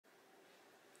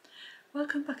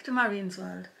Welcome back to Marion's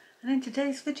World, and in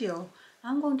today's video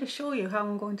I'm going to show you how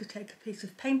I'm going to take a piece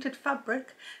of painted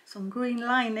fabric, some green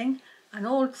lining, an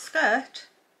old skirt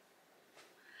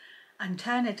and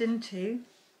turn it into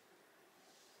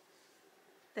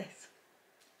this.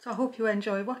 So I hope you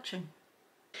enjoy watching.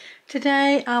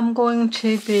 Today I'm going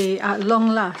to be at long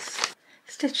last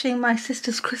stitching my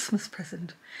sister's Christmas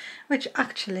present, which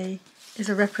actually is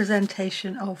a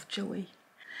representation of Joey.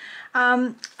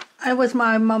 I was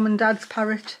my mum and dad's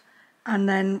parrot, and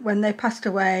then when they passed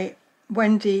away,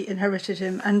 Wendy inherited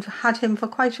him and had him for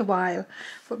quite a while,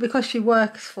 but because she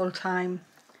works full time,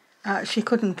 she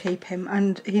couldn't keep him,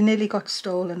 and he nearly got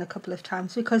stolen a couple of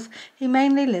times because he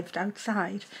mainly lived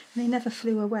outside and he never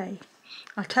flew away.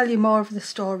 I'll tell you more of the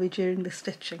story during the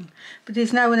stitching, but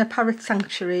he's now in a parrot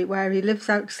sanctuary where he lives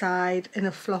outside in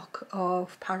a flock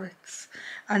of parrots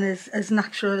and is as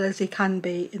natural as he can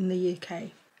be in the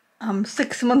UK. I'm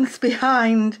 6 months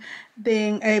behind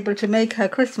being able to make her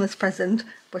Christmas present,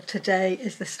 but today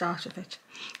is the start of it.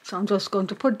 So I'm just going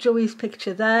to put Joey's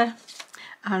picture there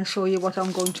and show you what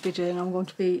I'm going to be doing. I'm going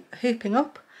to be hooping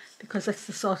up because that's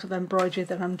the sort of embroidery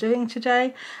that I'm doing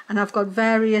today, and I've got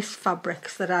various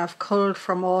fabrics that I've culled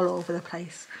from all over the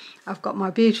place. I've got my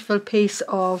beautiful piece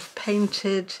of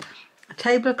painted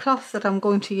tablecloth that I'm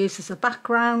going to use as a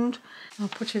background. I'll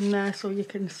put in there so you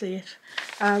can see it.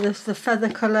 There's the feather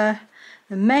colour.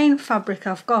 The main fabric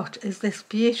I've got is this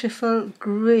beautiful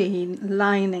green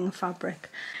lining fabric,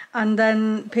 and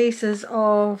then pieces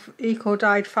of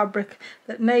eco-dyed fabric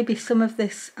that maybe some of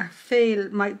this I feel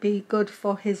might be good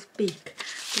for his beak,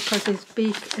 because his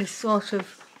beak is sort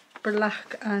of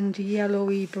black and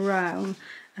yellowy brown,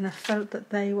 and I felt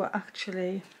that they were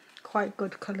actually quite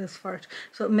good colours for it.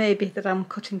 So it may be that I'm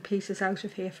cutting pieces out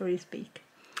of here for his beak.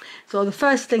 So the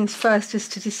first things first is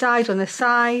to decide on a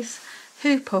size,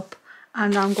 hoop up,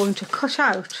 and I'm going to cut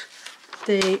out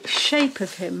the shape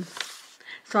of him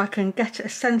so I can get a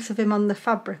sense of him on the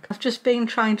fabric. I've just been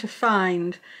trying to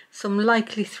find some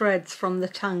likely threads from the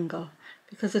tangle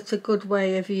because it's a good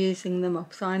way of using them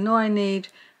up. So I know I need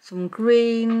some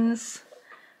greens.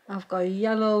 I've got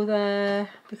yellow there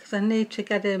because I need to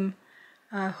get him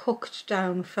hooked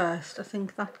down first. I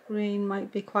think that green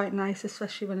might be quite nice,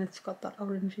 especially when it's got that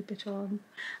orangey bit on.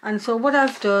 And so what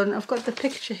I've done, I've got the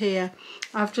picture here,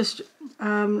 I've just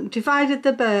divided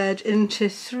the bird into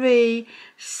 3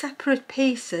 separate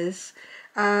pieces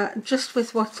just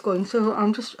with what's going. So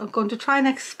I'm going to try and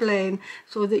explain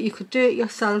so that you could do it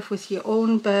yourself with your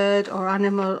own bird or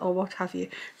animal or what have you.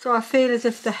 So I feel as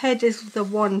if the head is the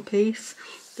one piece,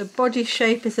 the body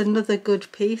shape is another good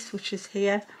piece, which is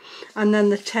here, and then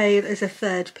the tail is a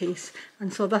third piece.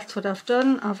 And so that's what I've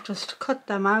done. I've just cut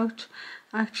them out.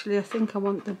 Actually, I think I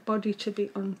want the body to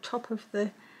be on top of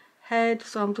the head,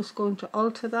 so I'm just going to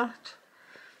alter that.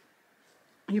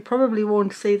 You probably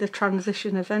won't see the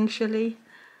transition eventually,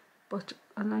 but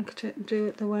I like to do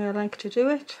it the way I like to do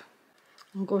it.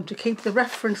 I'm going to keep the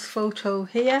reference photo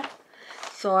here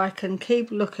so I can keep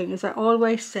looking. As I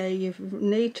always say, you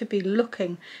need to be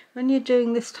looking. When you're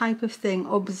doing this type of thing,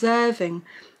 observing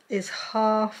is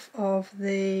half of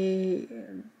the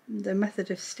method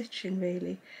of stitching,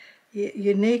 really.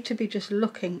 You need to be just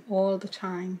looking all the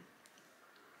time.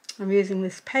 I'm using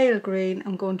this pale green.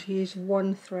 I'm going to use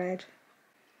 1 thread.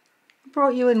 I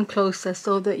brought you in closer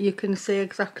so that you can see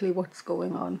exactly what's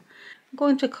going on. I'm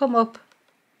going to come up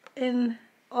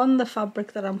on the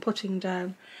fabric that I'm putting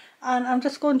down, and I'm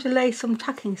just going to lay some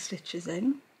tacking stitches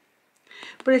in,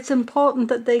 but it's important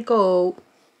that they go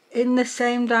in the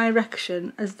same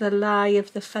direction as the lie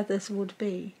of the feathers would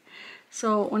be.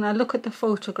 So when I look at the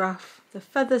photograph, the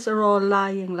feathers are all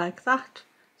lying like that,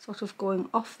 sort of going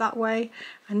off that way.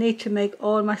 I need to make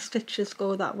all my stitches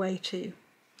go that way too,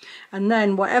 and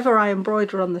then whatever I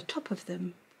embroider on the top of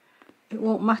them, it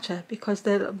won't matter because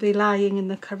they'll be lying in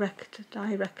the correct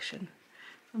direction.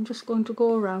 I'm just going to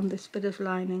go around this bit of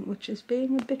lining, which is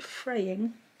being a bit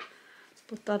fraying,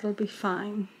 but that'll be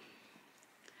fine.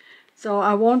 So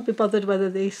I won't be bothered whether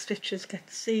these stitches get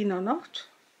seen or not.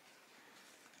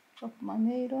 Drop my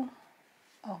needle.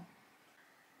 Oh.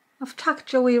 I've tacked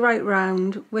Joey right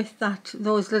round with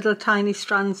those little tiny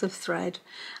strands of thread,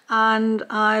 and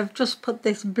I've just put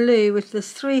this blue, which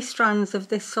there's 3 strands of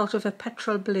this sort of a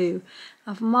petrol blue.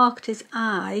 I've marked his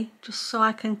eye just so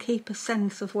I can keep a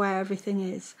sense of where everything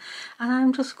is, and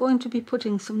I'm just going to be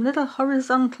putting some little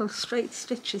horizontal straight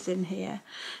stitches in here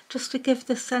just to give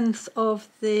the sense of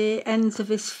the ends of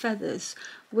his feathers,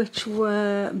 which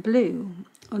were blue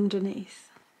underneath.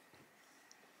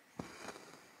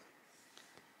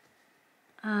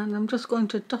 And I'm just going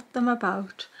to dot them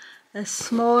about They're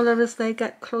smaller as they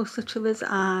get closer to his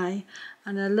eye,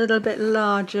 and a little bit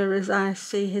larger as I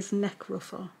see his neck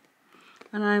ruffle.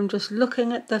 And I'm just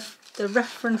looking at the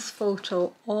reference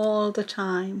photo all the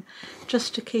time,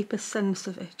 just to keep a sense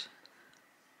of it.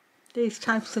 These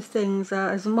types of things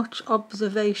are as much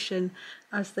observation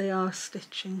as they are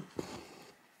stitching.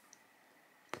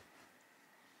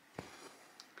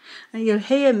 And you'll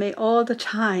hear me all the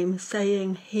time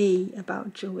saying he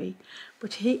about Joey,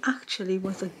 but he actually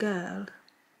was a girl.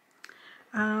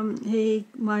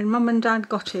 My mum and dad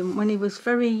got him when he was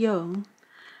very young,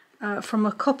 from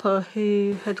a couple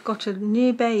who had got a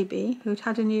new baby, who'd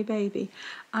had a new baby,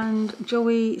 and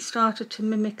Joey started to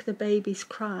mimic the baby's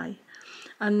cry.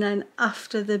 And then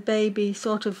after the baby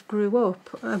sort of grew up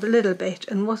a little bit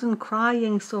and wasn't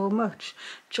crying so much,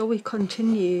 Joey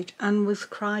continued and was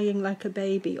crying like a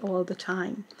baby all the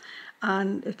time.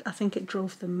 And I think it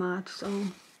drove them mad. So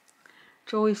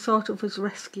Joey sort of was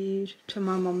rescued to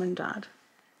my mum and dad.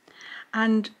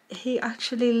 And he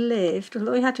actually lived,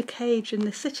 although he had a cage in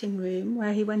the sitting room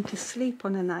where he went to sleep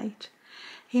on a night,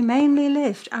 he mainly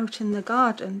lived out in the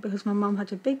garden because my mum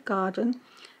had a big garden.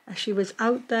 She was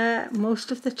out there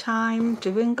most of the time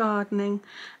doing gardening,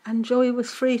 and Joey was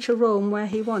free to roam where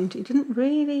he wanted. He didn't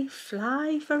really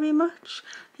fly very much.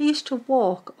 He used to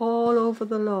walk all over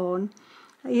the lawn.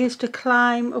 He used to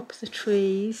climb up the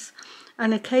trees,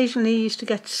 and occasionally he used to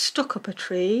get stuck up a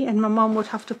tree, and my mum would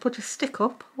have to put a stick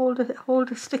up,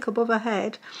 hold a stick above her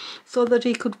head so that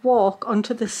he could walk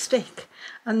onto the stick,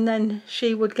 and then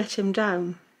she would get him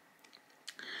down.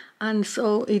 And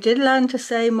so he did learn to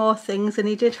say more things, and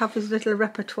he did have his little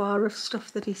repertoire of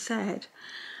stuff that he said.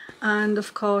 And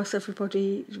of course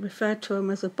everybody referred to him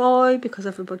as a boy because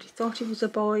everybody thought he was a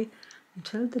boy,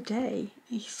 until the day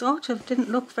he sort of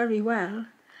didn't look very well.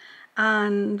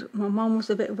 And my mum was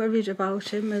a bit worried about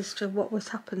him as to what was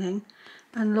happening.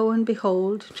 And lo and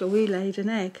behold, Joey laid an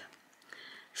egg.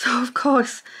 So of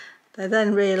course they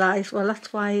then realised, well,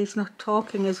 that's why he's not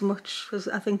talking as much, because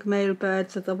I think male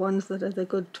birds are the ones that are the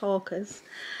good talkers.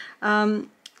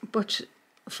 But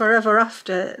forever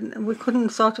after, we couldn't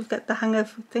sort of get the hang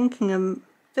of thinking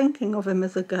of him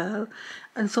as a girl,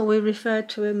 and so we referred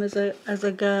to him as a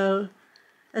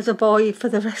boy for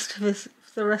the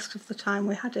rest of the time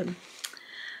we had him.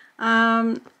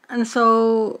 And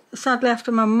so sadly,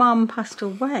 after my mum passed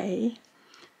away,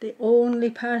 the only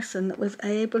person that was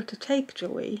able to take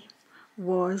Joey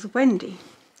was Wendy,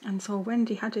 and so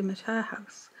Wendy had him at her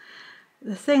house.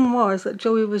 The thing was that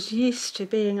Joey was used to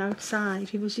being outside.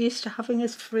 He was used to having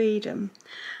his freedom,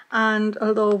 and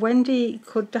although Wendy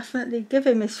could definitely give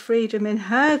him his freedom in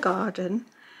her garden,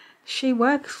 she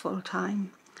works full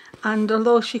time, and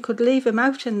although she could leave him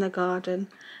out in the garden,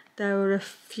 there were a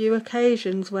few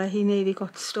occasions where he nearly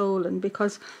got stolen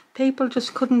because people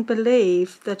just couldn't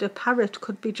believe that a parrot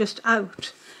could be just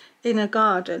out in a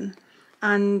garden.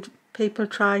 And people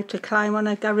tried to climb on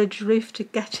a garage roof to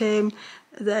get him.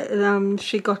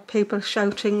 She got people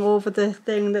shouting over the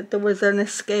thing that there was an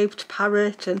escaped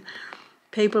parrot, and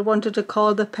people wanted to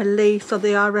call the police or the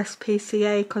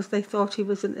RSPCA because they thought he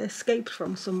was escaped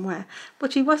from somewhere.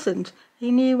 But he wasn't. He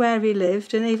knew where he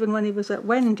lived, and even when he was at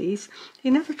Wendy's,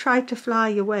 he never tried to fly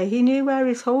away. He knew where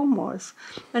his home was.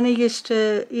 And he used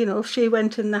to, if she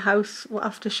went in the house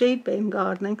after she'd been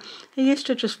gardening, he used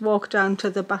to just walk down to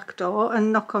the back door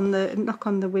and knock on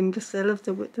the windowsill of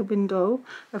the window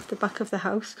of the back of the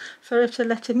house for her to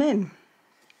let him in.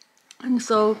 And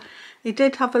so he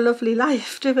did have a lovely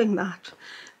life doing that.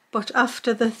 But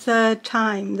after the third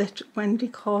time that Wendy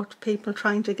caught people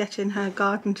trying to get in her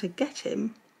garden to get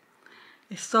him,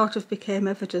 it sort of became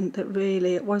evident that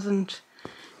really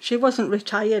she wasn't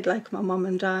retired like my mum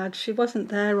and dad. She wasn't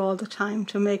there all the time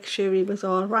to make sure he was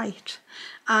all right.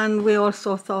 And we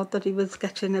also thought that he was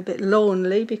getting a bit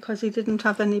lonely because he didn't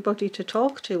have anybody to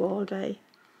talk to all day.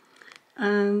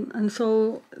 And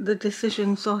so the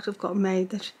decision sort of got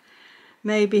made that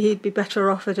maybe he'd be better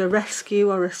off at a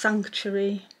rescue or a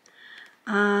sanctuary.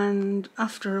 And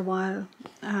after a while,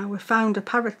 we found a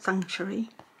parrot sanctuary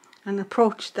and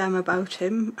approached them about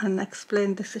him and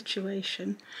explained the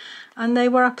situation, and they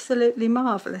were absolutely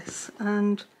marvellous.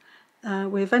 And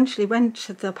we eventually went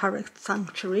to the parrot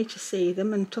sanctuary to see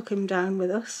them and took him down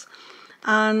with us,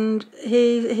 and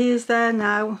he is there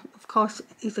now. Of course,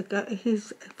 he's a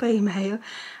female.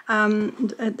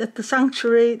 At the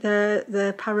sanctuary,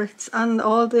 the parrots and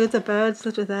all the other birds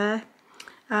that are there,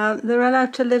 they're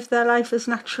allowed to live their life as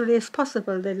naturally as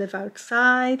possible. They live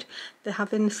outside, they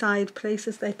have inside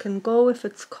places they can go if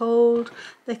it's cold,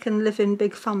 they can live in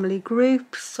big family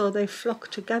groups, so they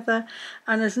flock together,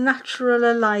 and as natural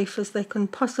a life as they can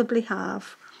possibly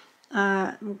have.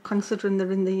 considering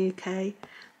they're in the UK,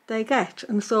 they get.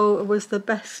 And so it was the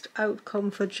best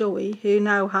outcome for Joey, who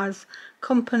now has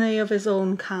company of his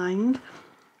own kind,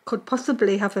 could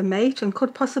possibly have a mate, and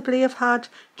could possibly have had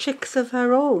chicks of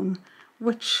her own,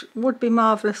 which would be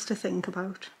marvellous to think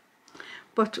about.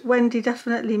 But Wendy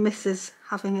definitely misses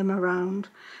having him around,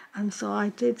 and so I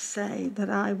did say that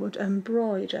I would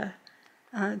embroider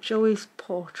Joey's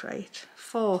portrait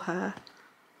for her.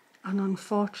 And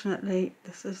unfortunately,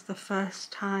 this is the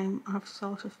first time I've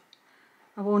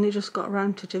only just got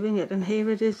around to doing it, and here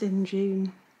it is in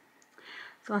June.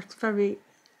 So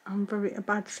I'm a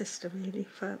bad sister really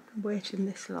for waiting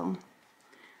this long.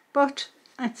 But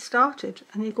it started,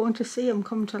 and you're going to see them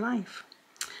come to life.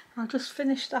 I'll just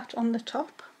finish that on the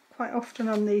top. Quite often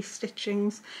on these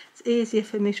stitchings, it's easier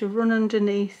for me to run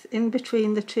underneath, in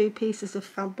between the two pieces of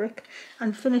fabric,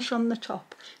 and finish on the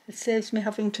top. It saves me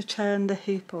having to turn the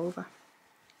hoop over.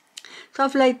 So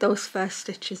I've laid those first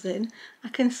stitches in. I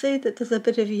can see that there's a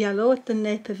bit of yellow at the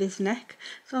nape of his neck,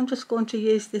 so I'm just going to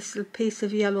use this little piece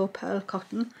of yellow pearl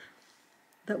cotton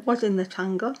that was in the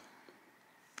tangle,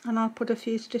 and I'll put a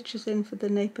few stitches in for the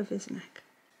nape of his neck.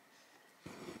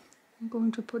 I'm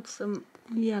going to put some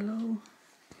yellow.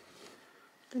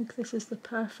 I think this is the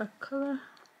perfect colour.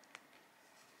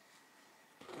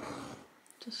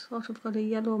 Just sort of got a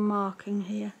yellow marking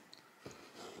here.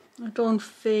 I don't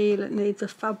feel it needs a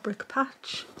fabric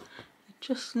patch. It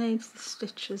just needs the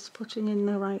stitches putting in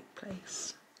the right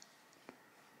place.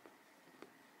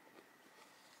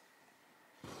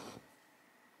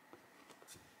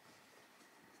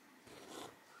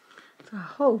 So I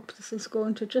hope this is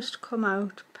going to just come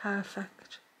out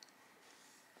perfect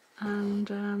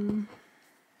and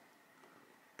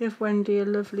give Wendy a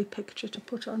lovely picture to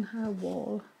put on her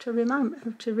wall to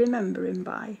remember him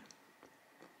by.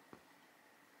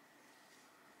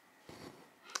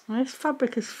 Now, this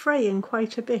fabric is fraying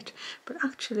quite a bit, but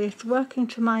actually it's working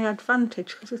to my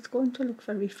advantage because it's going to look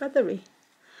very feathery.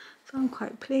 So I'm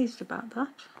quite pleased about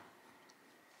that.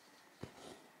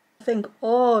 I think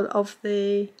all of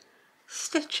the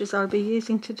stitches I'll be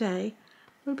using today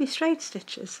will be straight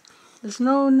stitches. There's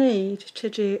no need to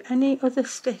do any other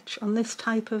stitch on this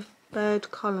type of bird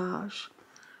collage.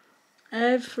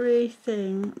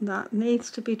 Everything that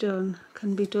needs to be done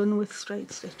can be done with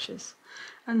straight stitches.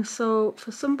 And so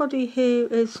for somebody who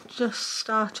is just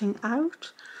starting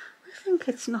out, I think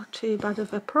it's not too bad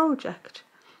of a project,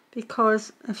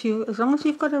 because as long as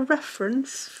you've got a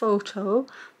reference photo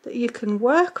that you can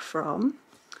work from,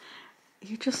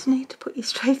 you just need to put your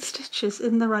straight stitches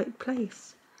in the right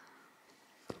place.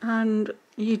 And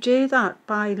you do that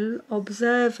by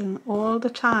observing all the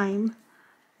time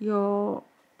your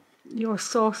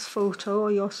source photo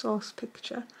or your source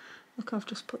picture. Look, I've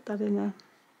just put that in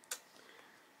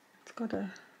it's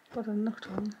got a knot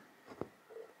on.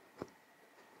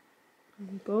 There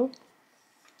we go.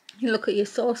 You look at your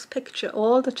source picture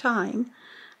all the time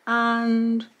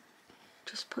and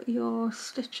just put your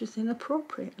stitches in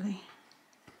appropriately.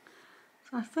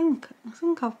 So I think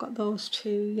I've got those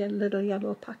two little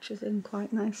yellow patches in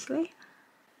quite nicely.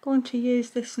 I'm going to use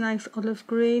this nice olive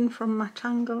green from my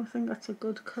tangle. I think that's a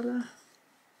good colour.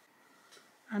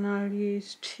 And I'll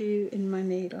use 2 in my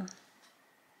needle.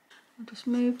 I'll just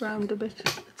move around a bit.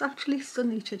 It's actually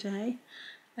sunny today.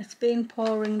 It's been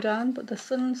pouring down, but the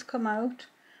sun's come out.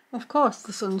 Of course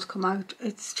the sun's come out.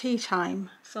 It's tea time,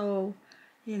 so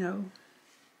you know,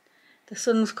 the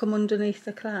sun's come underneath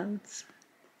the clouds.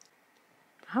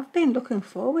 I've been looking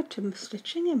forward to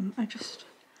stitching him.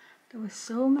 There was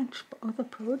so much other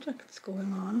projects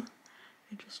going on,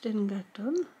 it just didn't get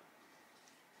done.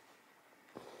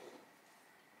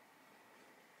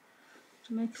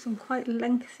 To make some quite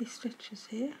lengthy stitches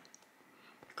here,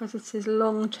 because it's his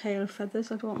long tail feathers,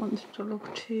 I don't want it to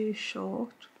look too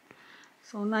short.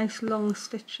 So nice long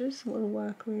stitches will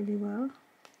work really well.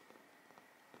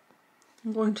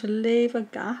 I'm going to leave a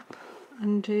gap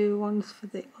and do ones for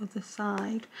the other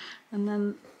side, and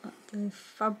then the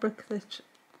fabric that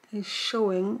is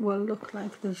showing will look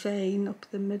like the vein up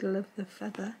the middle of the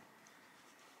feather.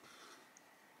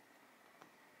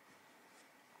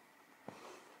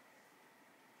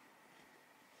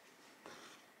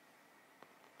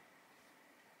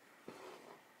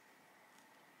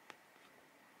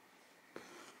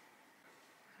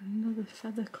 Another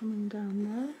feather coming down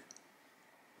there.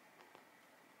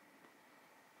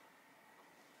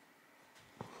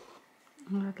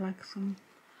 And I'd like some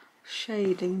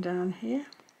shading down here.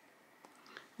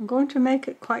 I'm going to make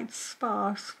it quite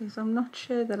sparse because I'm not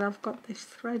sure that I've got this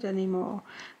thread anymore.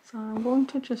 So I'm going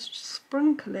to just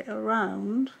sprinkle it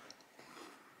around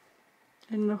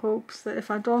in the hopes that if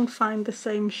I don't find the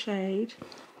same shade,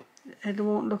 it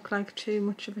won't look like too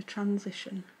much of a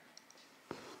transition.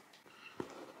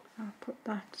 I'll put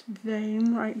that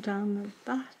vein right down like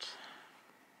that,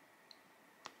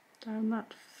 down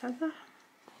that feather,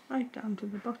 right down to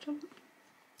the bottom,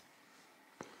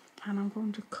 and I'm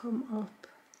going to come up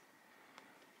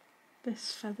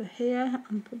this feather here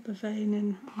and put the vein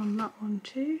in on that one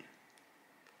too,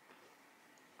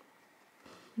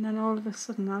 and then all of a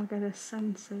sudden I'll get a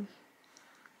sense of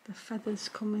the feathers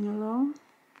coming along.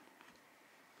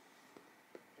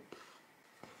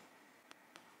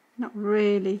 Not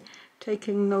really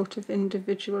taking note of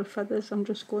individual feathers, I'm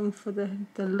just going for the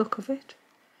look of it.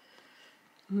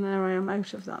 And there I am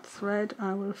out of that thread.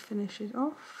 I will finish it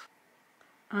off,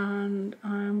 and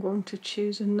I'm going to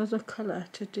choose another colour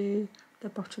to do the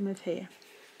bottom of here.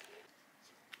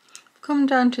 I've come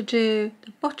down to do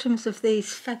the bottoms of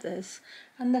these feathers,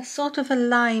 and they're sort of a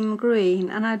lime green,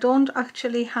 and I don't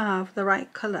actually have the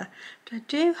right colour, but I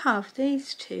do have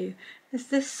these two. There's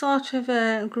this sort of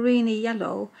a greeny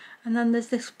yellow, and then there's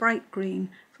this bright green.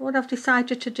 So what I've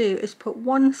decided to do is put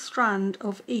one strand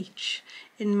of each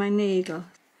in my needle.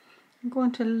 I'm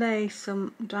going to lay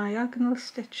some diagonal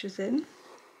stitches in,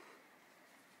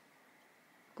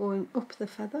 going up the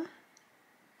feather.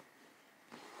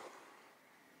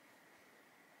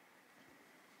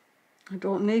 I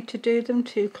don't need to do them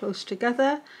too close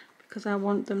together because I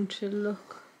want them to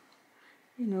look,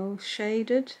 you know,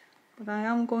 shaded, but I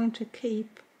am going to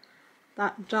keep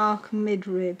that dark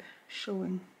midrib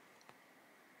showing.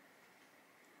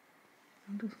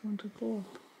 I'm just going to go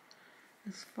up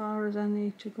as far as I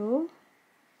need to go.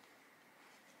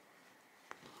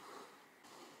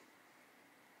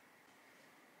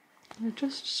 They're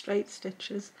just straight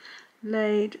stitches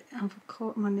laid, I've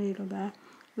caught my needle there,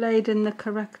 laid in the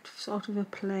correct sort of a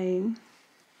plane,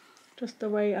 just the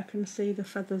way I can see the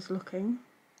feathers looking.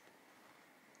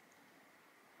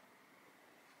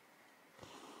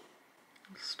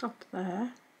 I'll stop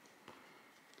there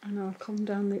and I'll come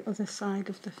down the other side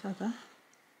of the feather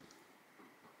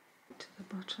to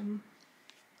the bottom.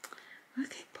 I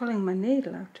keep pulling my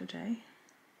needle out today.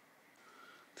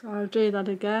 So I'll do that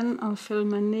again. I'll fill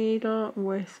my needle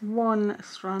with one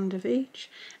strand of each,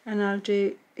 and I'll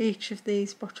do each of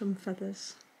these bottom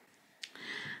feathers.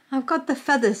 I've got the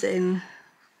feathers in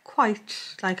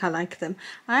quite like I like them.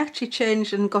 I actually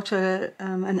changed and got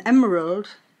an emerald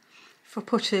for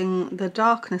putting the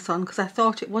darkness on, because I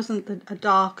thought it wasn't a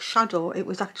dark shadow, it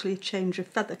was actually a change of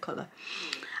feather colour.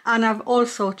 And I've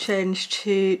also changed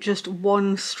to just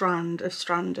one strand of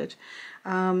stranded,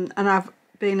 and I've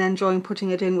been enjoying putting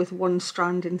it in with one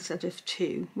strand instead of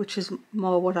two, which is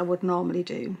more what I would normally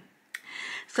do.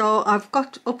 So I've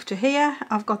got up to here,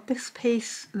 I've got this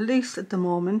piece loose at the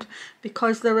moment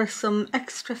because there are some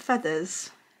extra feathers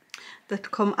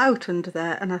that come out under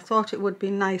there, and I thought it would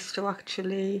be nice to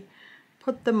actually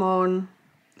put them on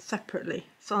separately.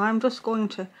 So I'm just going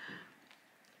to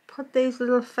put these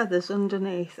little feathers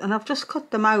underneath, and I've just cut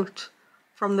them out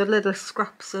from the little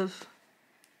scraps of,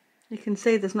 you can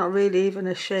see there's not really even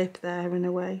a shape there in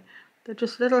a way. They're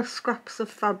just little scraps of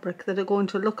fabric that are going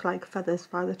to look like feathers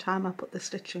by the time I put the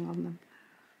stitching on them.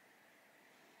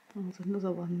 There's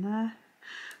another one there.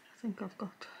 I think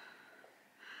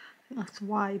that's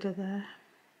wider there.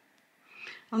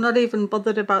 I'm not even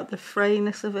bothered about the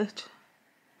frayness of it.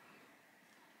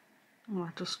 I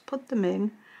just put them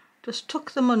in, just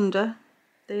tuck them under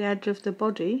the edge of the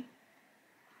body,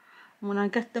 and when I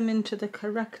get them into the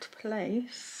correct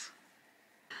place,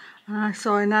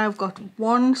 so I now have got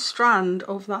one strand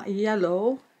of that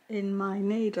yellow in my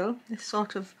needle, this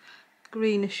sort of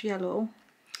greenish yellow,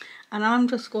 and I'm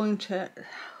just going to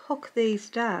hook these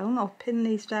down or pin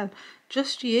these down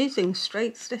just using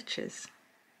straight stitches.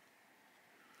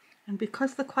 And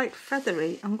because they're quite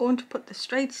feathery, I'm going to put the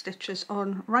straight stitches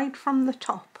on right from the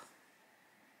top,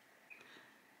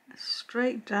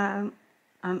 straight down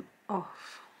and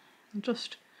off,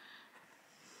 just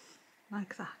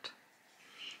like that.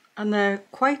 And they're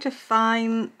quite a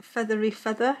fine feathery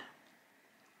feather,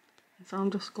 so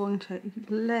I'm just going to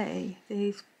lay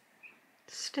these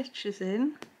stitches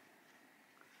in,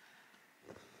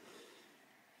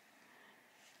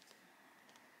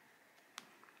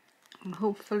 and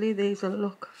hopefully these will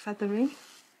look feathery.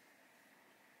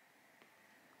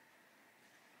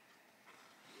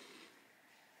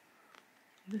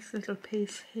 This little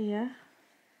piece here,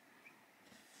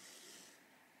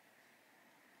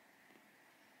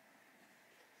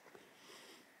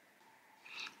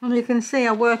 and you can see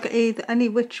I work either any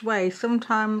which way.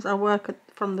 Sometimes I work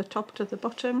from the top to the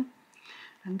bottom,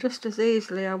 and just as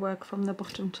easily I work from the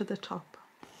bottom to the top.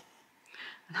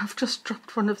 And I've just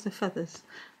dropped one of the feathers,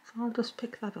 so I'll just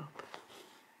pick that up.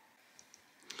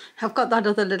 I've got that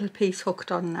other little piece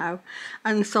hooked on now,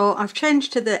 and so I've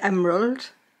changed to the emerald,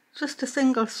 just a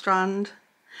single strand,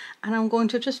 and I'm going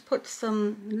to just put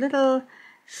some little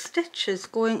stitches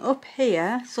going up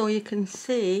here so you can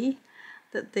see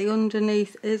that the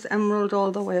underneath is emerald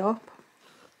all the way up.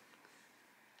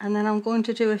 And then I'm going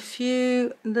to do a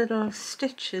few little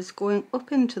stitches going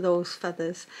up into those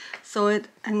feathers so it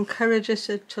encourages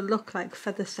it to look like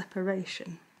feather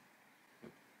separation.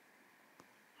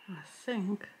 I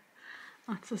think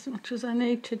that's as much as I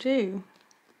need to do.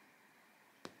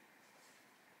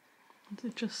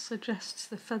 It just suggests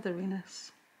the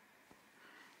featheriness.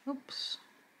 Oops.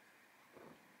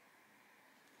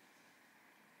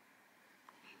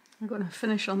 I'm going to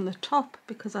finish on the top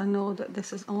because I know that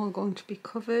this is all going to be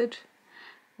covered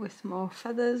with more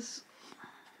feathers.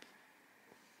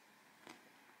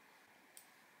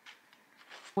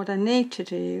 What I need to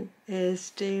do is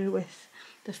deal with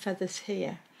the feathers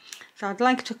here. So I'd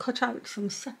like to cut out some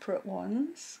separate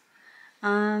ones,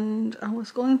 and I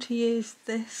was going to use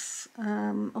this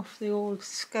off the old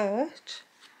skirt,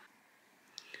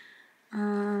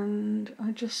 and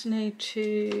I just need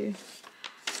to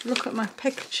look at my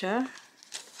picture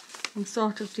and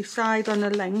sort of decide on a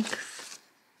length.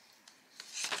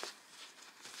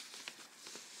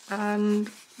 And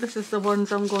this is the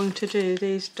ones I'm going to do,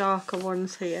 these darker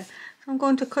ones here. So I'm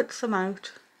going to cut some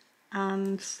out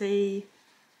and see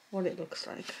what it looks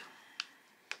like.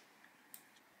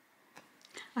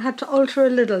 I had to alter a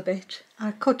little bit.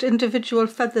 I cut individual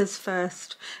feathers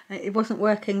first. It wasn't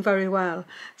working very well.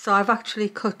 So I've actually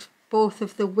cut both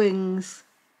of the wings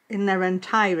in their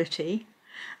entirety,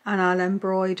 and I'll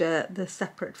embroider the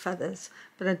separate feathers.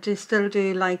 But I still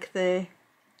do like the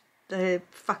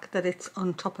fact that it's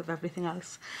on top of everything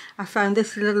else. I found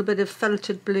this little bit of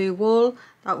felted blue wool.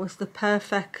 That was the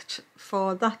perfect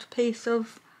for that piece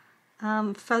of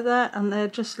feather, and they're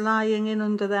just lying in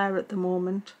under there at the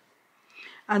moment.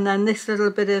 And then this little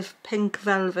bit of pink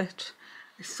velvet,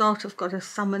 it's sort of got a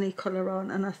salmony colour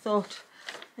on, and I thought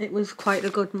it was quite a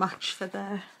good match for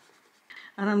there.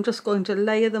 And I'm just going to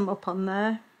layer them up on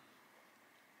there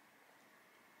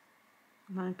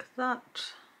like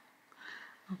that.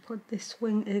 I'll put this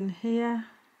wing in here.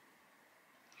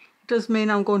 It does mean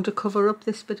I'm going to cover up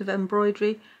this bit of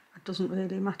embroidery. It doesn't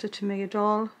really matter to me at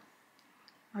all.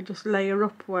 I just layer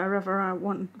up wherever I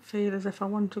feel as if I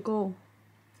want to go.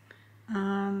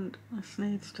 And I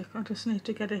just need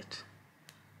to get it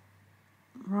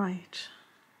right.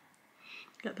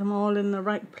 Get them all in the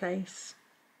right place.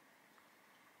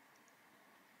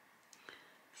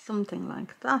 Something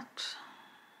like that.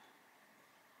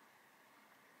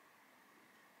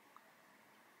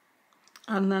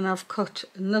 And then I've cut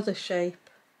another shape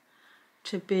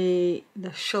to be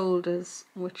the shoulders,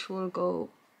 which will go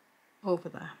over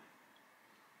there.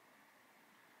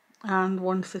 And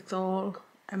once it's all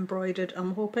embroidered,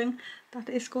 I'm hoping that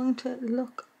is going to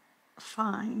look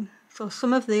fine. So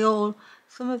some of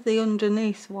the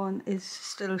underneath one is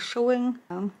still showing,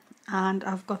 and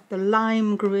I've got the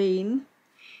lime green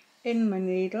in my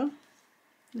needle,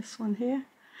 this one here,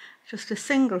 just a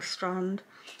single strand,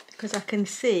 because I can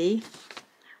see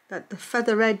that the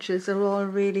feather edges are all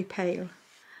really pale,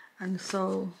 and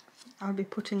so I'll be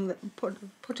putting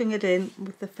it in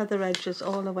with the feather edges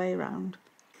all the way around.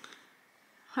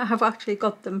 I have actually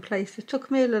got them placed. It took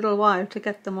me a little while to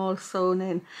get them all sewn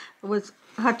in. I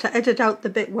had to edit out the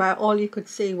bit where all you could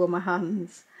see were my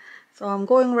hands. So I'm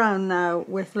going around now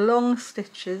with long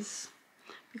stitches,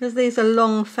 because these are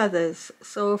long feathers.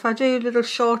 So if I do little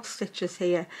short stitches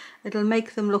here, it'll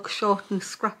make them look short and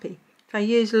scrappy. If I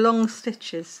use long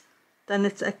stitches, then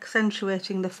it's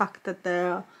accentuating the fact that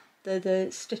they're the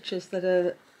stitches that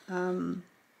are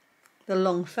the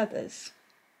long feathers.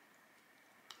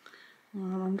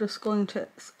 And I'm just going to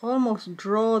almost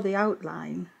draw the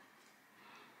outline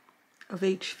of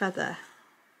each feather,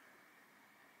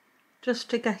 just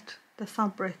to get the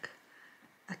fabric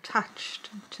attached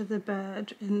to the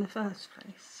bird in the first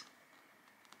place.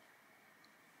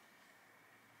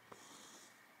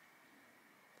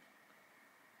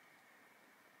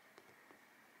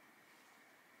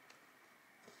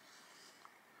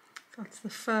 That's the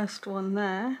first one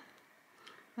there,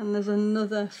 and there's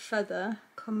another feather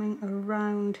coming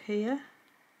around here.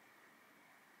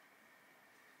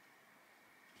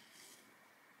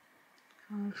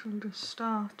 I shall just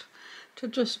start to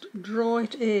just draw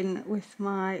it in with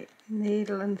my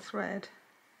needle and thread.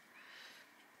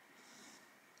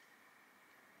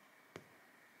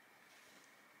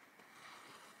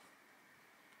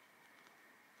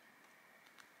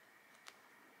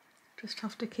 Just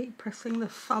have to keep pressing the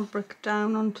fabric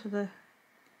down onto the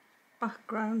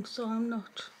background so I'm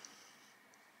not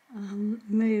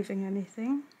moving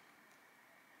anything.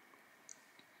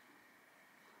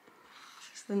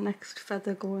 This is the next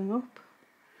feather going up.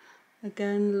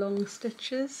 Again, long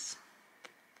stitches.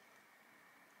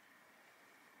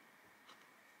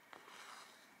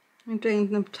 I'm doing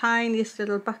the tiniest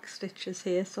little back stitches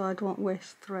here so I don't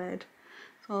waste thread.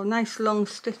 So nice long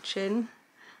stitching.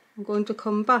 I'm going to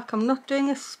come back. I'm not doing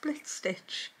a split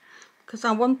stitch because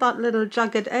I want that little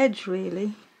jagged edge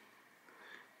really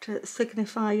to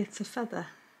signify it's a feather.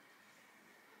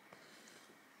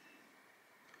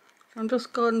 So I'm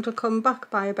just going to come back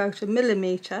by about 1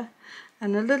 millimetre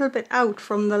and a little bit out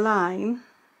from the line.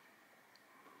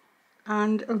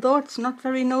 And although it's not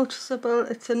very noticeable,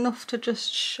 it's enough to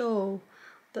just show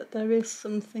that there is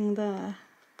something there.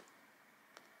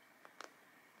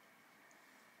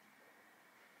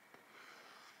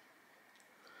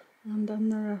 And then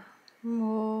there are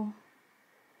more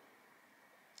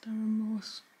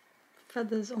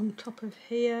feathers on top of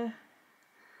here,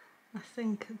 I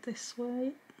think this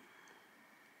way.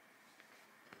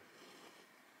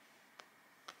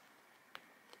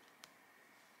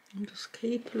 And just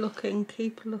keep looking,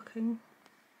 keep looking.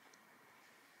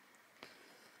 I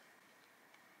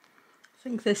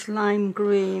think this lime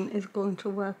green is going to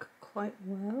work quite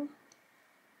well.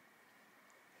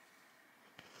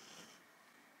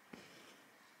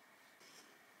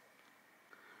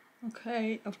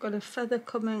 Okay, I've got a feather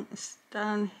coming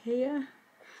down here.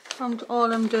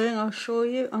 All I'm doing, I'll show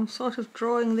you, I'm sort of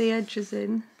drawing the edges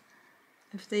in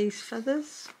of these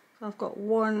feathers. So I've got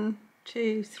 1,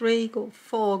 2, 3,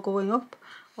 4 going up,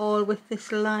 all with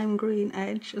this lime green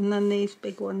edge, and then these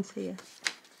big ones here.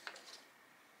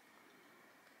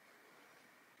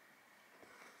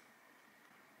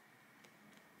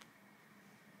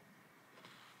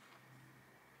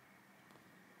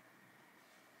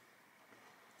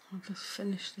 I'll just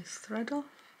finish this thread off,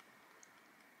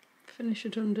 finish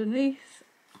it underneath,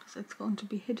 because it's going to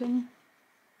be hidden.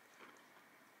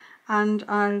 And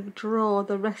I'll draw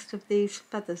the rest of these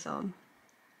feathers on.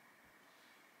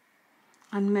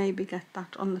 And maybe get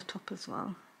that on the top as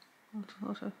well.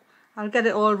 I'll get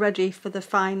it all ready for the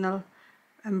final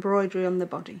embroidery on the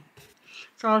body.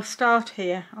 So I'll start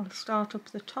here. I'll start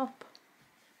up the top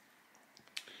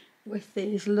with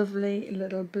these lovely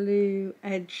little blue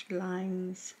edged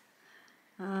lines.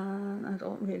 And I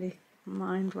don't really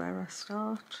mind where I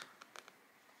start.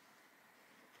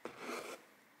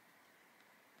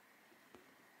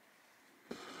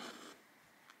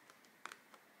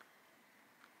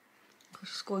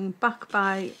 Just going back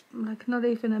by like not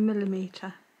even 1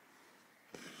 millimetre.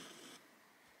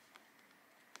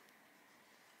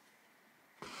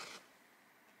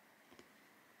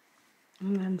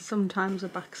 And then sometimes a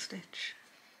back stitch,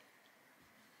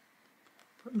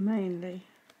 but mainly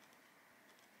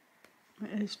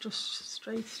it is just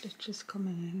straight stitches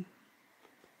coming in.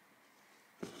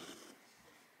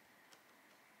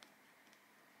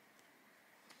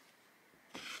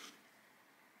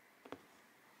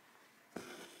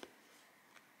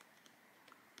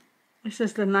 This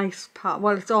is the nice part.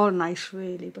 Well, it's all nice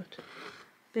really, but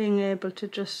being able to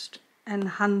just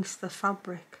enhance the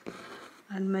fabric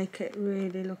and make it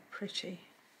really look pretty.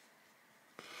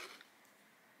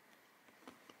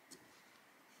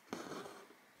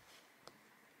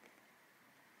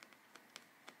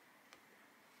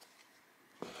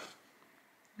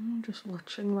 I'm just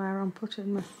watching where I'm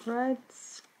putting my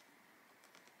threads.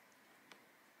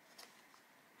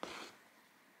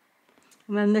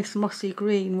 And then this mossy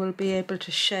green will be able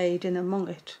to shade in among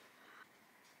it.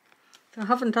 So I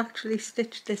haven't actually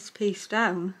stitched this piece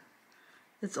down.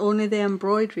 It's only the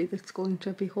embroidery that's going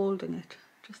to be holding it,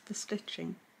 just the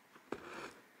stitching.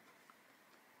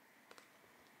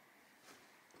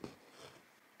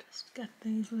 Just get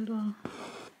these little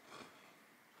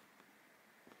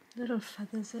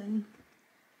feathers in.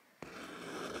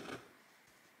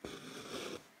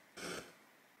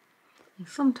 And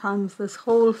sometimes there's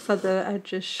whole feather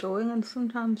edges showing and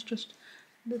sometimes just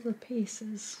little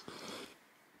pieces.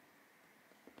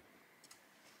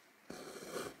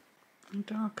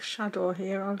 Dark shadow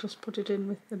here, I'll just put it in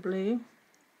with the blue.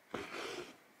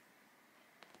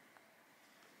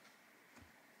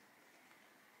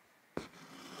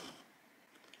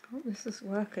 Oh, this is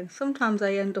working. Sometimes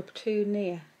I end up too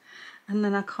near and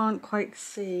then I can't quite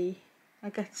see. I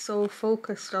get so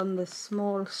focused on the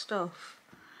small stuff.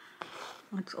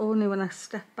 It's only when I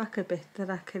step back a bit that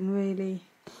I can really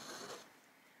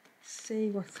see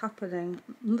what's happening.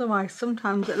 Otherwise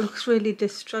sometimes it looks really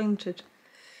disjointed.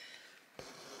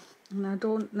 And I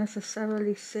don't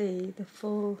necessarily see the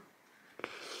full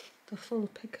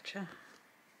picture.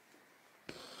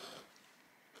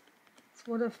 That's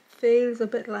what it feels a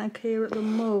bit like here at the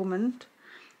moment.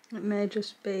 It may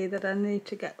just be that I need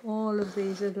to get all of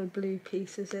these little blue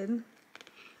pieces in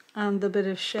and the bit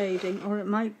of shading, or it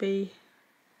might look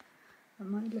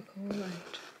all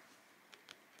right.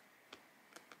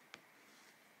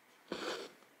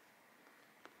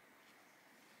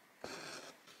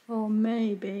 Or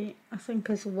maybe, I think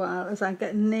as well, as I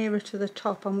get nearer to the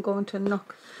top, I'm going to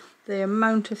knock the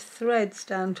amount of threads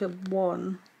down to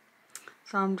 1.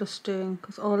 So I'm just doing,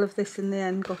 because all of this in the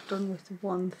end got done with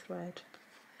 1 thread.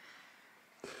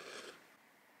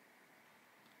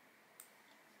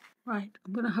 Right,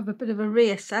 I'm going to have a bit of a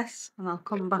reassess and I'll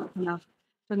come back and I've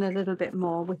done a little bit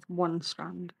more with 1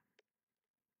 strand.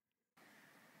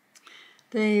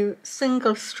 The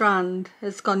single strand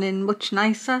has gone in much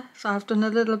nicer, so I've done a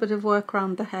little bit of work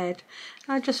around the head.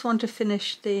 I just want to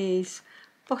finish these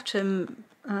bottom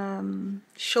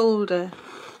shoulder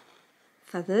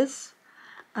feathers,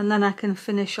 and then I can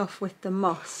finish off with the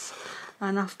moss,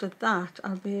 and after that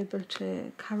I'll be able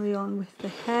to carry on with the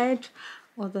head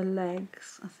or the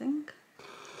legs, I think.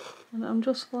 And I'm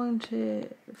just going to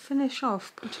finish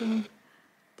off putting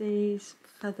these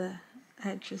feather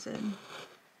edges in.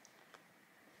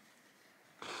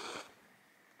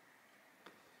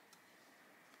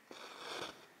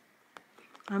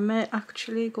 I may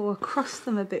actually go across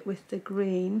them a bit with the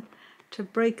green to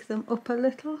break them up a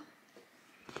little,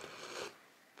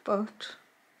 but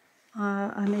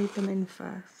I need them in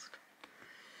first.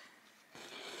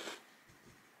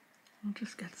 I'll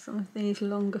just get some of these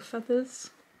longer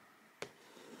feathers.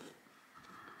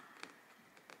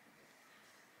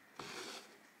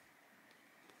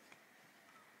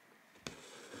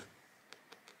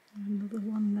 Another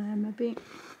one there maybe.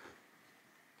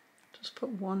 Just put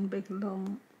one big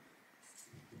long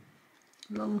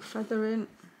feather in.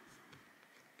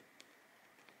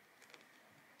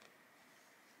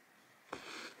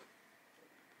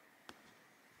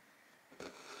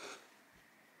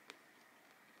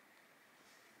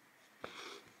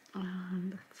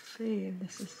 And let's see,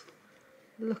 this is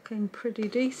looking pretty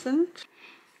decent.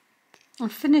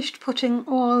 I've finished putting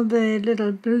all the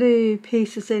little blue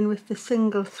pieces in with the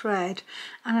single thread,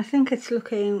 and I think it's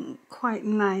looking quite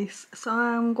nice. So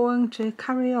I'm going to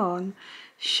carry on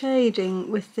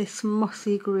shading with this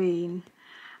mossy green,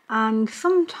 and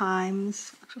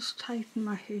sometimes I'll just tighten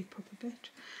my hoop up a bit.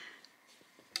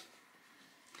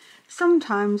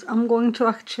 Sometimes I'm going to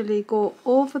actually go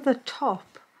over the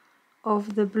top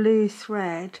of the blue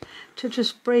thread to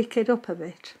just break it up a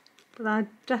bit, but I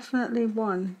definitely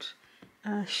want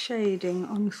shading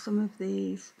on some of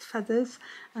these feathers,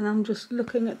 and I'm just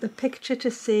looking at the picture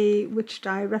to see which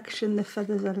direction the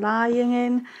feathers are lying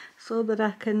in so that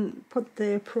I can put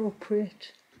the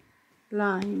appropriate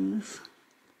lines.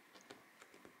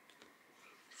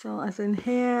 So as in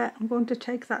here, I'm going to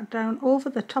take that down over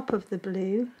the top of the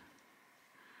blue,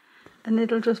 and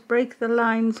it'll just break the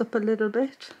lines up a little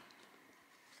bit.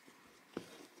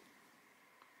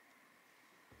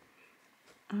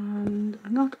 And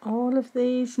not all of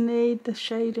these need the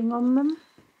shading on them.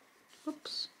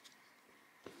 Oops.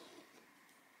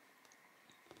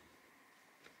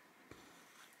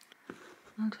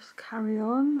 I'll just carry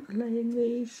on laying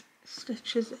these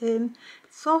stitches in,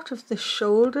 sort of the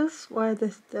shoulders where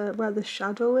the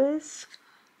shadow is.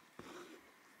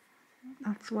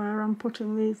 That's where I'm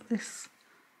putting this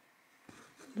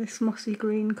mossy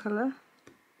green colour.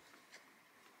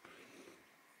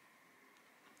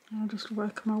 I'll just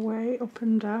work my way up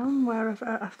and down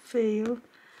wherever I feel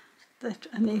that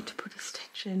I need to put a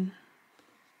stitch in.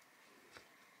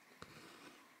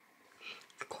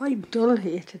 It's quite dull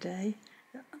here today,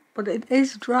 but it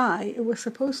is dry. It was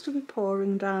supposed to be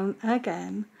pouring down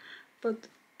again, but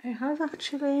it has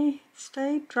actually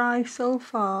stayed dry so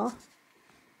far.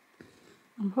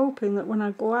 I'm hoping that when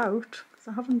I go out, because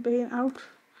I haven't been out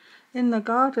in the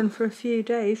garden for a few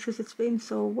days because it's been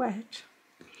so wet,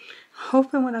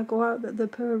 hoping when I go out that the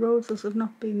poor roses have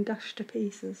not been dashed to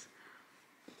pieces.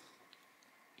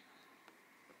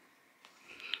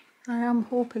 I am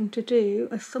hoping to do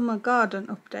a summer garden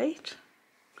update.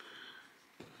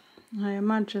 I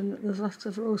imagine that there's lots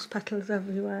of rose petals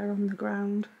everywhere on the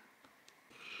ground.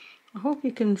 I hope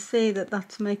you can see that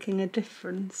that's making a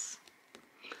difference.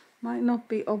 Might not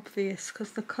be obvious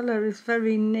because the colour is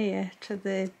very near to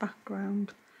the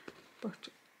background, but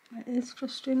it is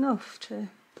just enough to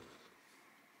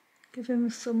give him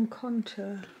some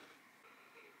contour.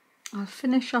 I'll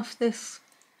finish off this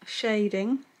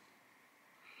shading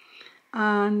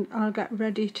and I'll get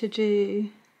ready to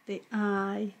do the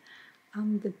eye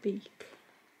and the beak.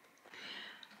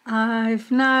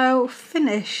 I've now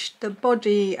finished the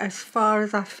body as far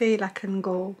as I feel I can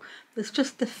go. There's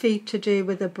just the feet to do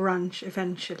with a branch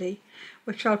eventually,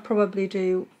 which I'll probably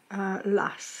do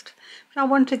last. But I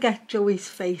want to get Joey's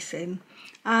face in,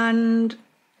 and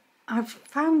I've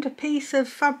found a piece of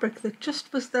fabric that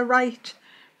just was the right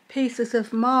pieces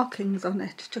of markings on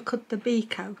it to cut the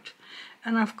beak out.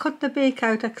 And I've cut the beak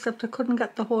out, except I couldn't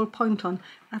get the whole point on.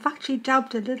 I've actually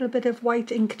dabbed a little bit of white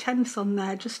Inktense on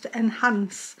there just to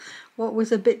enhance what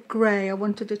was a bit grey. I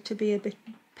wanted it to be a bit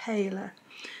paler,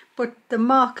 but the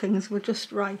markings were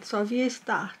just right, so I've used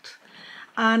that.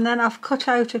 And then I've cut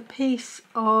out a piece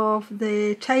of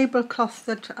the tablecloth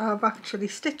that I'm actually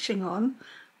stitching on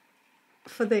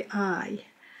for the eye,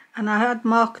 and I had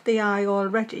marked the eye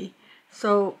already,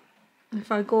 so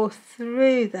if I go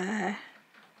through there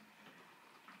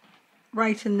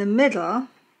right in the middle,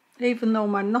 even though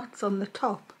my knot's on the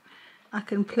top, I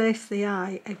can place the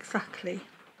eye exactly.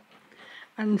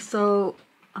 And so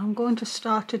I'm going to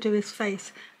start to do his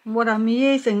face. And what I'm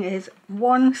using is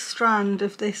one strand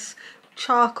of this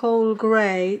charcoal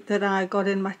grey that I got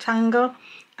in my tangle,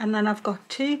 and then I've got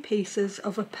two pieces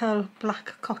of a pearl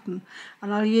black cotton,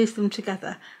 and I'll use them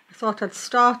together. I thought I'd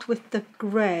start with the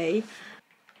grey.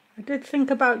 I did think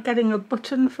about getting a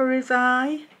button for his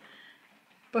eye,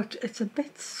 but it's a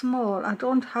bit small. I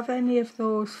don't have any of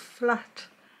those flat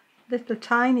little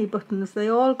tiny buttons. They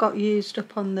all got used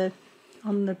up on the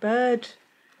bird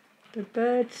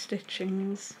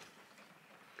stitchings.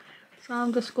 So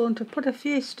I'm just going to put a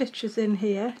few stitches in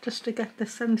here just to get the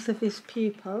sense of his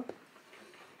pupil,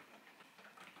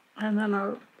 and then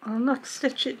I'll not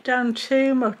stitch it down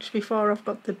too much before I've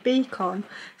got the beak on,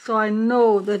 so I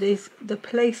know that the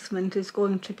placement is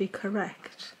going to be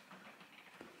correct.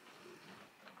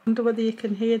 I wonder whether you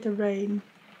can hear the rain.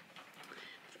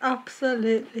 It's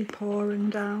absolutely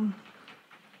pouring down.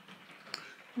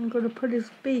 I'm going to put his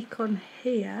beak on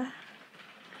here.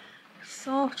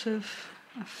 Sort of,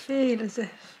 I feel as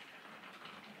if,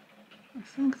 I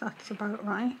think that's about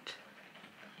right.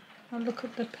 I'll look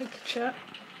at the picture.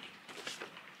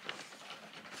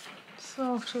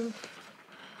 Sort of,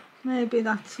 maybe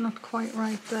that's not quite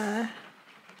right there.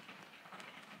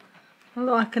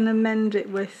 Although I can amend it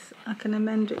with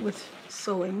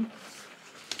sewing.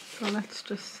 So let's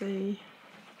just see.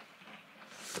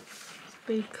 His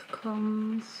beak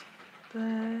comes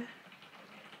there.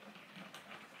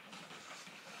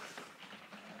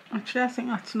 Actually, I think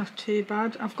that's not too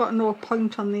bad. I've got no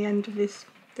point on the end of this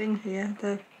thing here.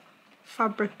 The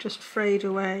fabric just frayed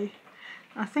away.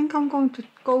 I think I'm going to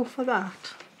go for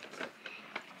that.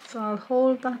 So I'll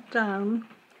hold that down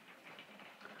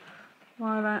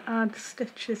while I add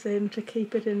stitches in to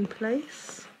keep it in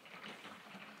place.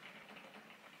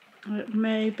 It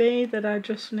may be that I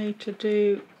just need to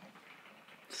do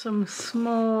some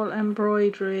small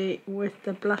embroidery with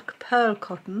the black pearl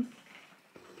cotton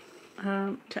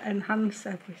to enhance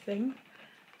everything.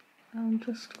 I'm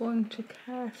just going to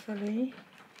carefully,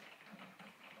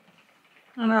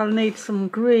 and I'll need some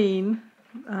green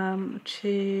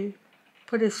to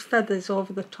put his feathers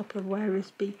over the top of where his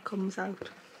beak comes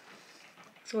out.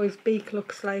 So his beak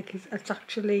looks like it's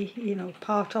actually, you know,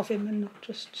 part of him and not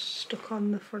just stuck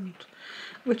on the front,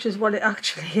 which is what it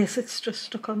actually is. It's just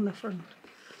stuck on the front.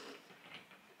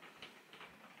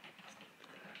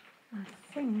 I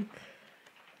think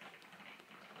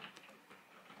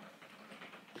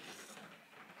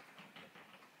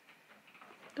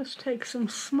just take some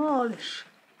smallish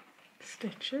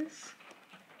stitches.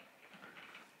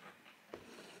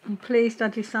 I'm pleased I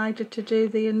decided to do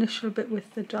the initial bit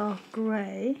with the dark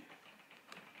grey.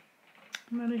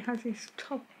 And then he has his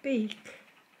top beak,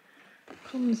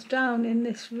 comes down in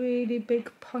this really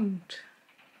big point.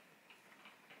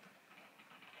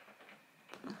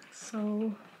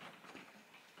 So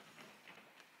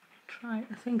I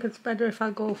think it's better if I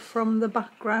go from the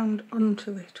background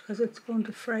onto it, because it's going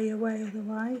to fray away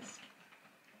otherwise.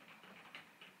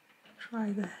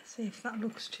 Try there, see if that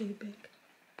looks too big.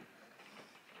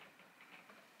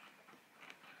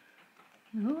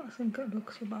 No, I think it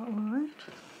looks about right.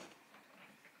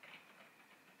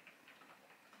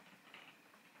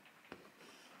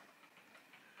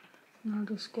 And I'll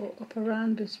just go up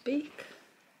around his beak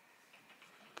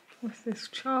with this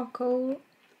charcoal.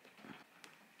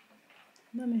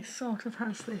 And then he sort of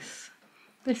has this.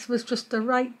 This was just the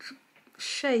right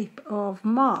shape of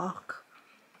mark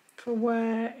for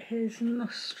where his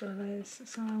nostril is.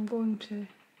 So I'm going to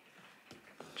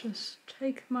just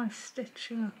take my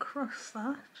stitching across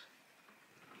that,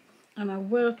 and I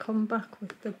will come back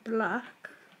with the black.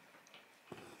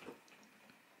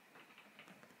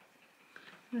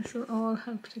 This will all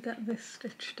help to get this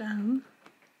stitch down.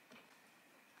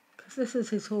 this is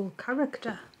his whole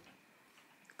character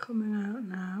coming out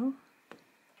now.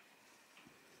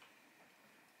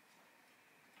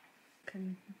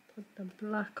 Can put the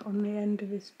black on the end of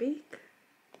his beak.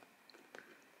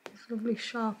 This lovely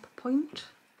sharp point.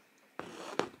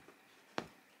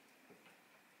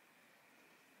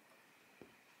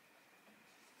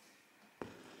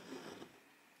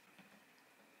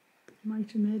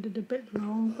 Might have made it a bit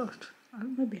long, but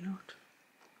maybe not.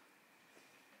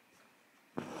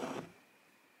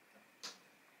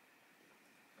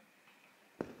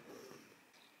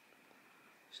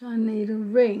 So I need a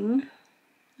ring,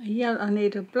 I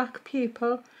need a black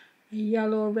pupil, a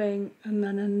yellow ring, and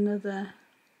then another.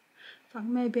 In fact,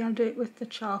 maybe I'll do it with the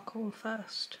charcoal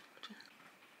first.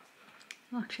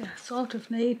 Actually, I sort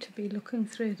of need to be looking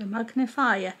through the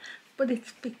magnifier, but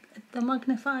the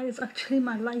magnifier is actually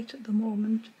my light at the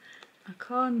moment. I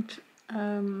can't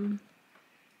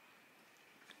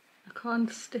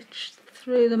stitch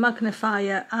through the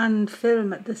magnifier and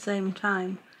film at the same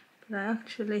time, but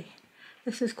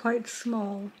this is quite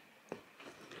small,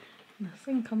 and I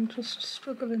think I'm just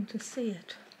struggling to see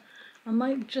it. I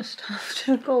might just have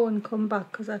to go and come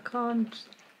back because I can't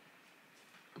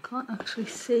actually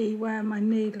see where my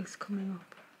needle's coming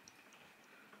up.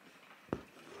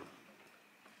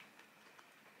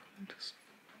 I'll just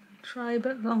try a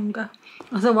bit longer,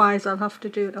 otherwise I'll have to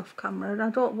do it off camera. I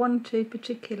don't want to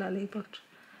particularly, but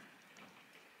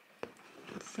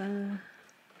it's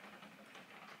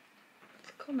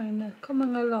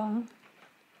coming along.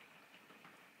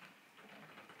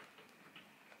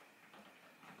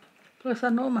 Plus I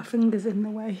know my finger's in the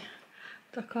way,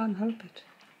 but I can't help it.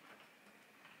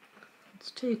 It's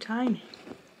too tiny.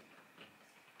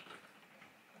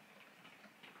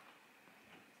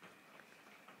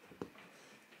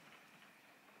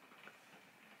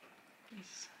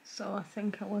 So I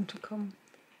think I want to come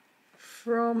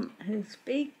from his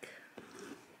beak.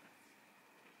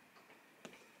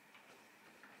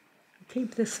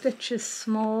 Keep the stitches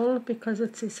small because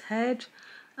it's his head.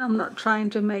 I'm not trying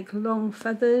to make long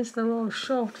feathers, they're all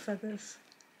short feathers.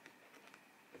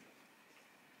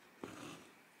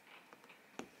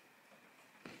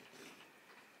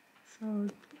 So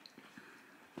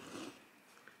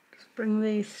just bring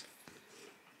these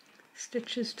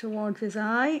stitches towards his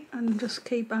eye and just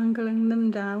keep angling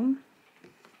them down.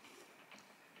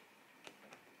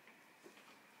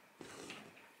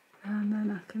 And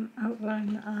then I can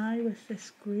outline the eye with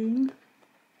this green.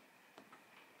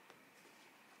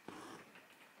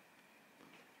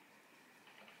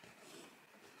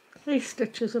 These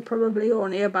stitches are probably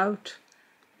only about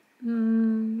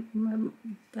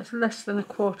that's less than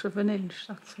 1/4 of an inch,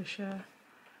 that's for sure.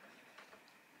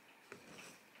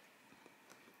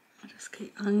 I just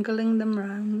keep angling them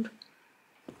round.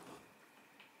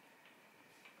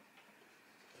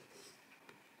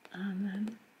 And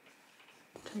then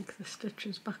take the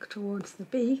stitches back towards the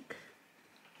beak.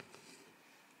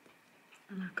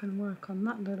 And I can work on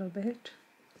that little bit.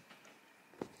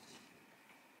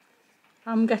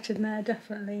 I'm getting there,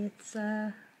 definitely. It's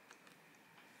I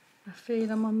feel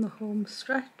I'm on the home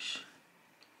stretch.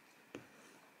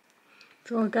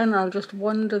 So again, I'll just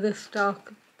wander this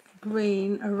dark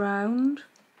green around.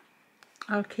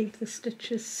 I'll keep the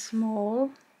stitches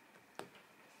small.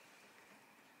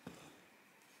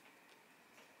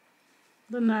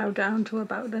 They're now down to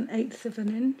about 1/8 of an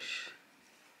inch.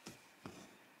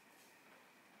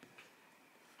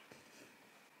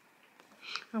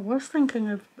 I was thinking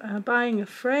of buying a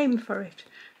frame for it,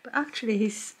 but actually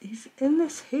he's in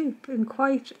this hoop in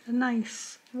quite a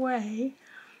nice way.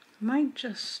 I might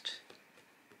just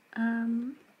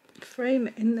frame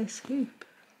it in this hoop.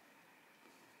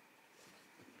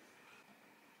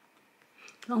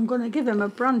 I'm going to give him a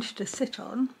branch to sit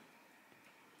on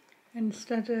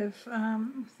instead of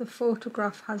the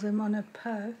photograph has him on a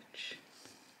perch.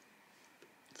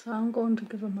 So I'm going to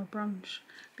give him a branch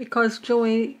because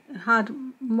Joey had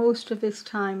most of his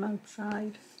time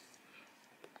outside.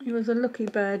 He was a lucky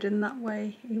bird in that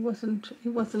way. He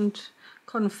wasn't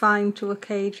confined to a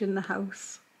cage in the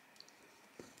house.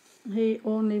 He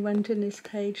only went in his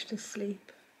cage to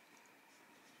sleep.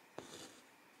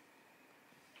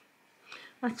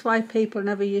 That's why people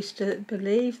never used to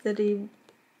believe that he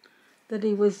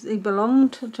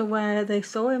belonged to where they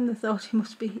saw him. They thought he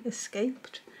must be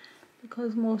escaped,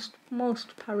 because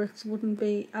most parrots wouldn't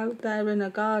be out there in a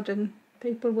garden.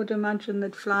 People would imagine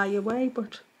they'd fly away,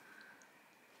 but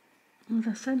as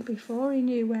I said before, he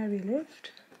knew where he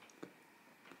lived.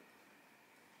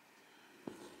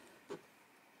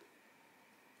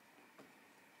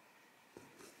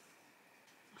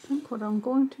 I think what I'm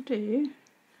going to do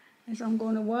is I'm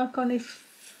going to work on his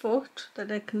foot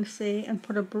that I can see and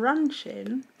put a branch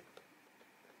in,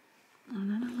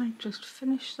 and then I might just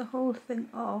finish the whole thing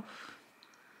off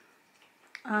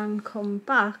and come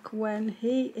back when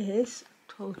he is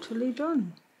totally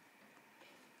done.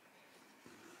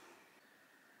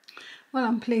 Well,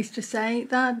 I'm pleased to say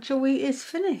that Joey is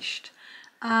finished,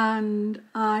 and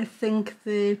I think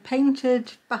the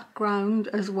painted background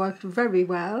has worked very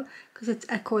well because it's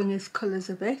echoing his colours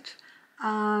a bit.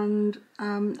 And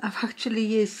I've actually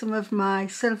used some of my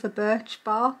silver birch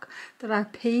bark that I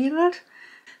peeled,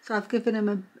 so I've given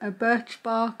him a birch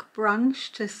bark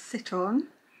branch to sit on,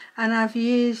 and I've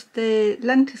used the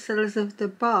lenticels of the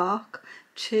bark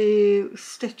to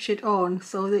stitch it on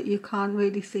so that you can't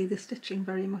really see the stitching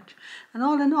very much. And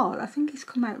all in all, I think he's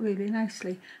come out really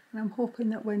nicely, and I'm hoping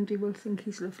that Wendy will think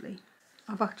he's lovely.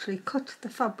 I've actually cut the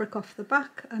fabric off the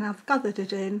back and I've gathered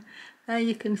it in. There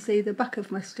you can see the back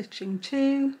of my stitching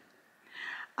too.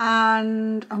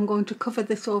 And I'm going to cover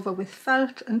this over with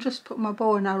felt and just put my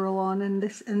bow and arrow on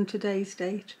in today's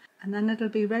date, and then it'll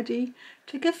be ready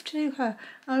to give to her.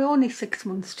 I'm only 6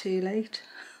 months too late,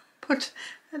 but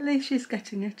at least she's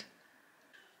getting it.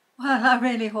 Well, I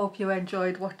really hope you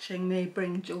enjoyed watching me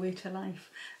bring Joey to life.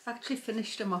 I've actually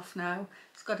finished him off now.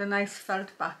 It's got a nice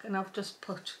felt back, and I've just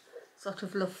put sort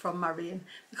of love from Marion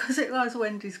because it was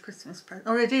Wendy's Christmas present,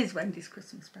 or it is Wendy's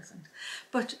Christmas present.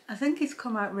 But I think he's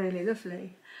come out really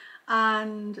lovely.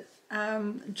 And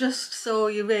just so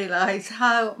you realise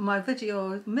how my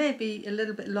videos may be a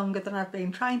little bit longer than I've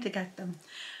been trying to get them,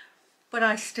 but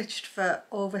I stitched for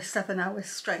over 7 hours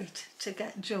straight to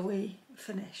get Joey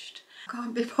finished. I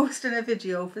can't be posting a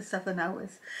video for 7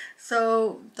 hours,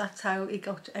 so that's how it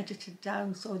got edited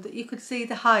down so that you could see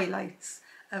the highlights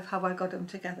of how I got them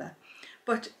together.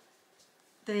 But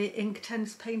the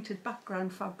Inktense painted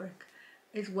background fabric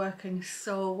is working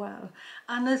so well,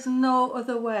 and there's no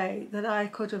other way that I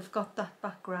could have got that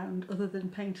background other than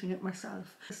painting it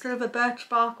myself. The silver birch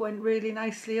bark went really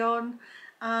nicely on,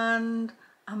 and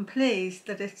I'm pleased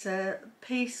that it's a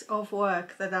piece of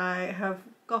work that I have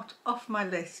got off my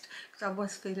list because I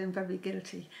was feeling very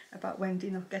guilty about Wendy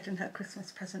not getting her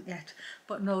Christmas present yet,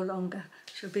 but no longer.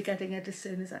 She'll be getting it as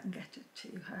soon as I can get it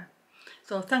to her.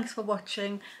 So thanks for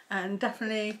watching, and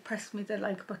definitely press me the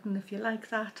like button if you like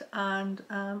that, and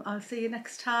I'll see you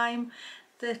next time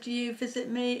that you visit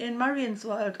me in Marion's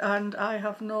world. And I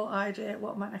have no idea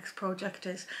what my next project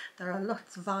is. There are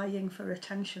lots vying for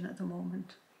attention at the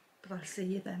moment, but I'll see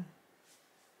you then.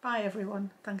 Bye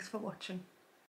everyone, thanks for watching.